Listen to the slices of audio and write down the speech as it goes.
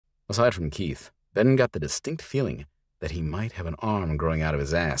Aside from Keith, Ben got the distinct feeling that he might have an arm growing out of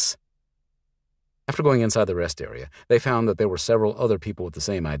his ass. After going inside the rest area, they found that there were several other people with the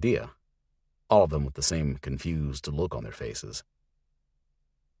same idea, all of them with the same confused look on their faces.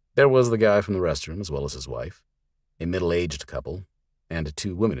 There was the guy from the restroom as well as his wife, a middle-aged couple, and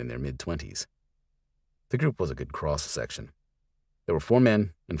 2 women in their mid-20s. The group was a good cross-section. There were 4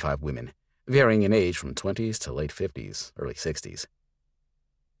 men and 5 women, varying in age from 20s to late 50s, early 60s.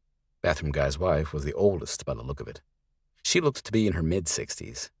 Bathroom guy's wife was the oldest by the look of it. She looked to be in her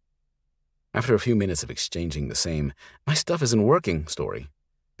mid-60s. After a few minutes of exchanging the same "my stuff isn't working" story,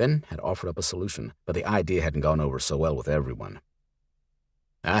 Ben had offered up a solution, but the idea hadn't gone over so well with everyone.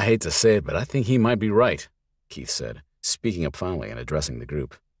 "I hate to say it, but I think he might be right," Keith said, speaking up finally and addressing the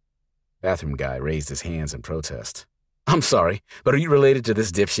group. Bathroom guy raised his hands in protest. "I'm sorry, but are you related to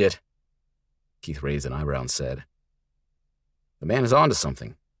this dipshit?" Keith raised an eyebrow and said, "The man is onto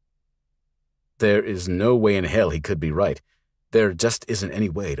something. There is no way in hell he could be right. There just isn't any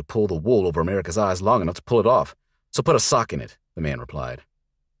way to pull the wool over America's eyes long enough to pull it off. So put a sock in it," the man replied.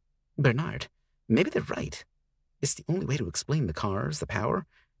 "Bernard, maybe they're right. It's the only way to explain the cars, the power,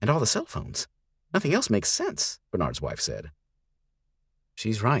 and all the cell phones. Nothing else makes sense," Bernard's wife said.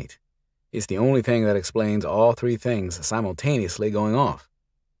 "She's right. It's the only thing that explains all 3 things simultaneously going off.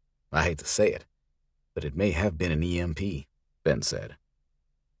 I hate to say it, but it may have been an EMP," Ben said.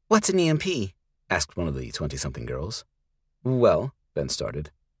 "What's an EMP?" asked one of the 20-something girls. "Well," Ben started.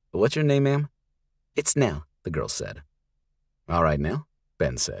 "What's your name, ma'am?" "It's Nell," the girl said. "All right, Nell,"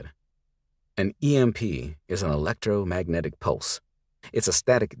 Ben said. "An EMP is an electromagnetic pulse. It's a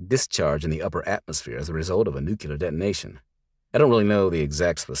static discharge in the upper atmosphere as a result of a nuclear detonation. I don't really know the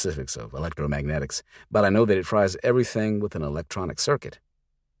exact specifics of electromagnetics, but I know that it fries everything with an electronic circuit.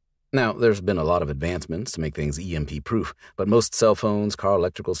 Now, there's been a lot of advancements to make things EMP-proof, but most cell phones, car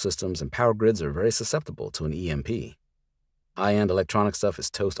electrical systems, and power grids are very susceptible to an EMP. High-end electronic stuff is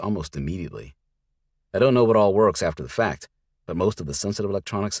toast almost immediately. I don't know what all works after the fact, but most of the sensitive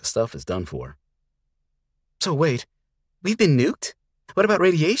electronics stuff is done for." "So wait, we've been nuked? What about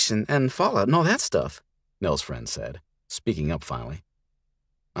radiation and fallout and all that stuff?" Nell's friend said, speaking up finally.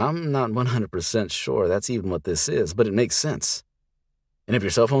 "I'm not 100% sure that's even what this is, but it makes sense. Any of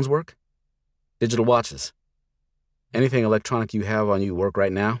your cell phones work? Digital watches? Anything electronic you have on you work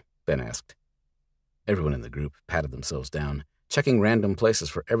right now?" Ben asked. Everyone in the group patted themselves down, checking random places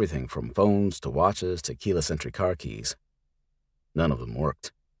for everything from phones to watches to keyless entry car keys. None of them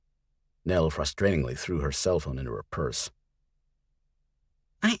worked. Nell frustratingly threw her cell phone into her purse.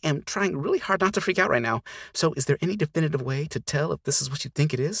 "I am trying really hard not to freak out right now, so is there any definitive way to tell if this is what you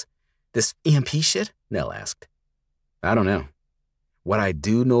think it is? This EMP shit?" Nell asked. "I don't know. What I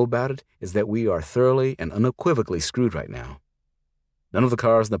do know about it is that we are thoroughly and unequivocally screwed right now. None of the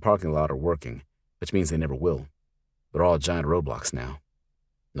cars in the parking lot are working, which means they never will. They're all giant roadblocks now.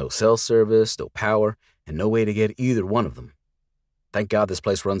 No cell service, no power, and no way to get either one of them. Thank God this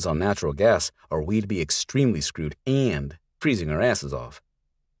place runs on natural gas, or we'd be extremely screwed and freezing our asses off."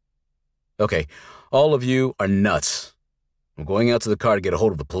 "Okay, all of you are nuts. I'm going out to the car to get a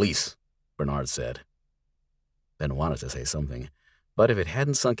hold of the police," Bernard said. Ben wanted to say something, but if it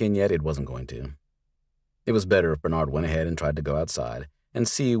hadn't sunk in yet, it wasn't going to. It was better if Bernard went ahead and tried to go outside and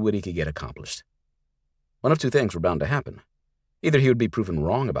see what he could get accomplished. One of 2 things were bound to happen. Either he would be proven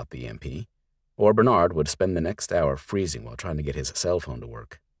wrong about the EMP, or Bernard would spend the next hour freezing while trying to get his cell phone to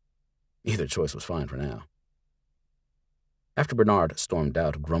work. Either choice was fine for now. After Bernard stormed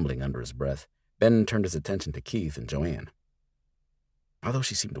out, grumbling under his breath, Ben turned his attention to Keith and Joanne. Although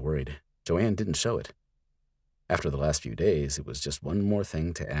she seemed worried, Joanne didn't show it. After the last few days, it was just one more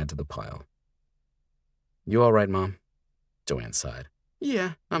thing to add to the pile. "You all right, Mom?" Joanne sighed.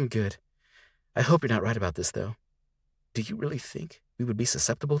 "Yeah, I'm good. I hope you're not right about this, though. Do you really think we would be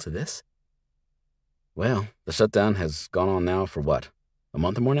susceptible to this?" "Well, the shutdown has gone on now for what, a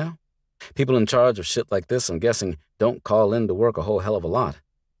month or more now? People in charge of shit like this, I'm guessing, don't call in to work a whole hell of a lot.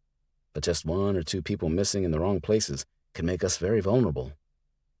 But just 1 or 2 people missing in the wrong places can make us very vulnerable.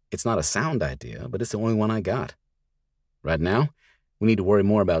 It's not a sound idea, but it's the only one I got. Right now, we need to worry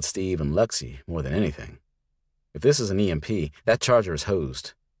more about Steve and Lexi more than anything. If this is an EMP, that charger is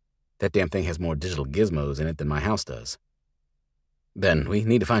hosed. That damn thing has more digital gizmos in it than my house does. Ben, we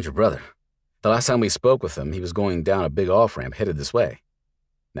need to find your brother. The last time we spoke with him, he was going down a big off-ramp headed this way.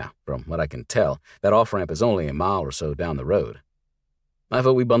 Now, from what I can tell, that off-ramp is only a mile or so down the road. I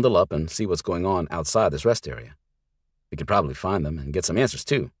vote we bundle up and see what's going on outside this rest area. We could probably find them and get some answers,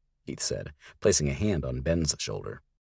 too," Keith said, placing a hand on Ben's shoulder.